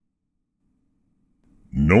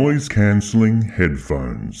Noise-cancelling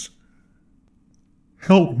headphones.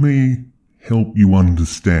 Help me help you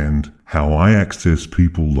understand how I access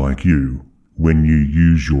people like you when you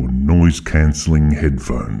use your noise-cancelling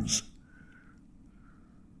headphones.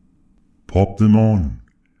 Pop them on,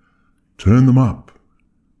 turn them up,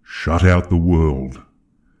 shut out the world,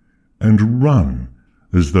 and run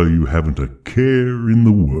as though you haven't a care in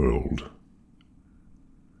the world.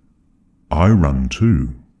 I run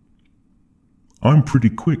too. I'm pretty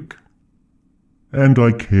quick, and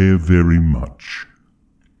I care very much.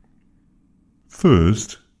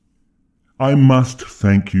 First, I must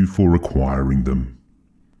thank you for acquiring them.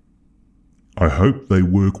 I hope they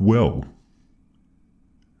work well.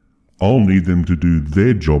 I'll need them to do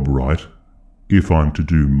their job right if I'm to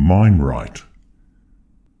do mine right.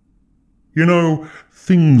 You know,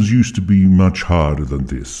 things used to be much harder than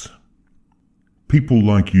this. People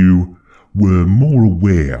like you were more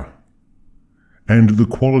aware, and the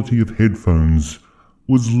quality of headphones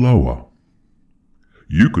was lower.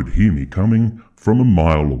 You could hear me coming from a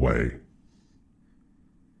mile away.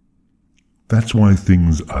 That's why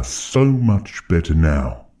things are so much better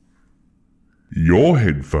now. Your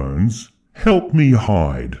headphones help me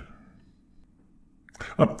hide.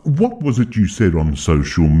 What was it you said on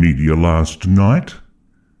social media last night?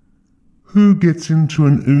 Who gets into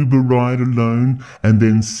an Uber ride alone and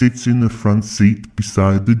then sits in the front seat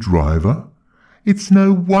beside the driver? It's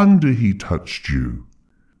no wonder he touched you.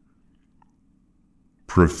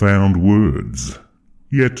 Profound words,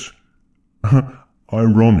 yet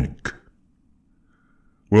ironic.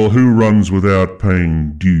 Well, who runs without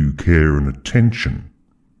paying due care and attention?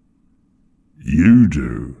 You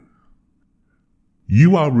do.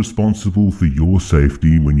 You are responsible for your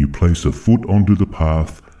safety when you place a foot onto the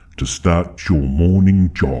path to start your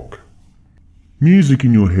morning jog. Music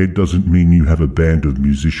in your head doesn't mean you have a band of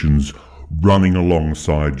musicians running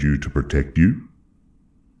alongside you to protect you.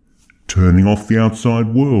 Turning off the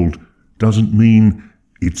outside world doesn't mean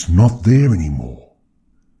it's not there anymore.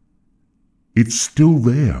 It's still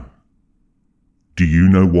there. Do you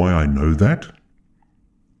know why I know that?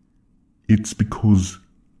 It's because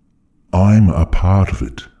I'm a part of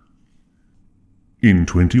it. In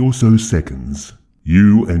 20 or so seconds,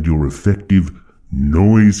 you and your effective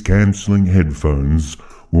noise-cancelling headphones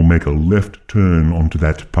will make a left turn onto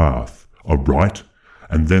that path, a right,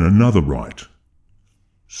 and then another right.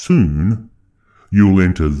 Soon, you'll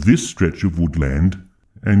enter this stretch of woodland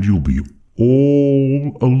and you'll be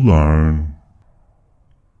all alone.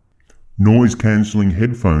 Noise-cancelling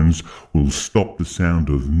headphones will stop the sound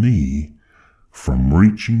of me from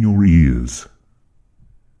reaching your ears.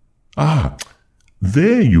 Ah,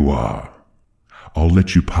 there you are. I'll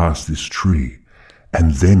let you pass this tree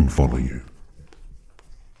and then follow you.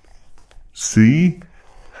 See?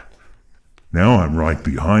 Now I'm right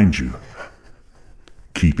behind you,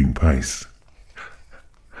 keeping pace.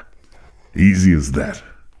 Easy as that.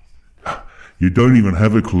 You don't even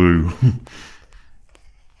have a clue.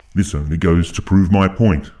 This only goes to prove my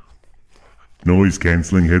point.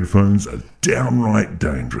 Noise-cancelling headphones are downright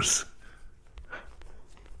dangerous.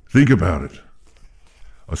 Think about it.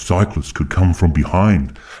 A cyclist could come from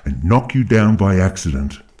behind and knock you down by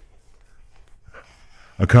accident.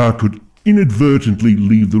 A car could inadvertently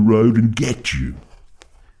leave the road and get you.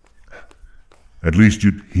 At least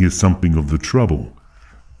you'd hear something of the trouble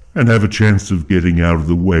and have a chance of getting out of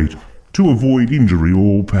the way to avoid injury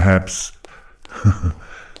or perhaps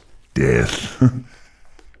death.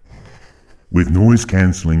 With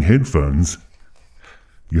noise-cancelling headphones,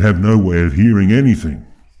 you have no way of hearing anything.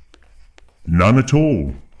 None at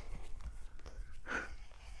all.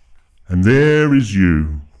 And there is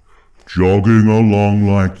you, jogging along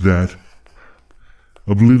like that,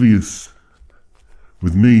 oblivious,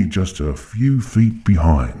 with me just a few feet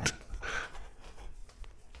behind.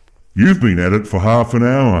 You've been at it for half an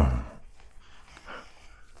hour.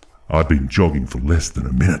 I've been jogging for less than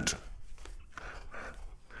a minute.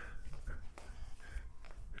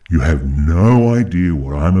 You have no idea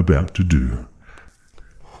what I'm about to do.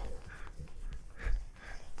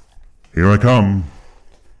 Here I come.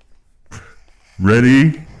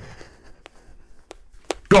 Ready?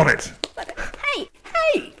 Got it! But,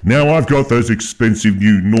 hey! Now I've got those expensive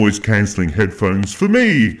new noise-cancelling headphones for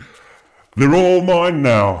me. They're all mine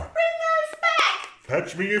now. Bring those back!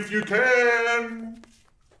 Catch me if you can!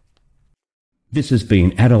 This has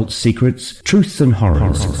been Adult Secrets, Truths and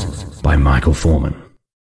Horrors by Michael Foreman.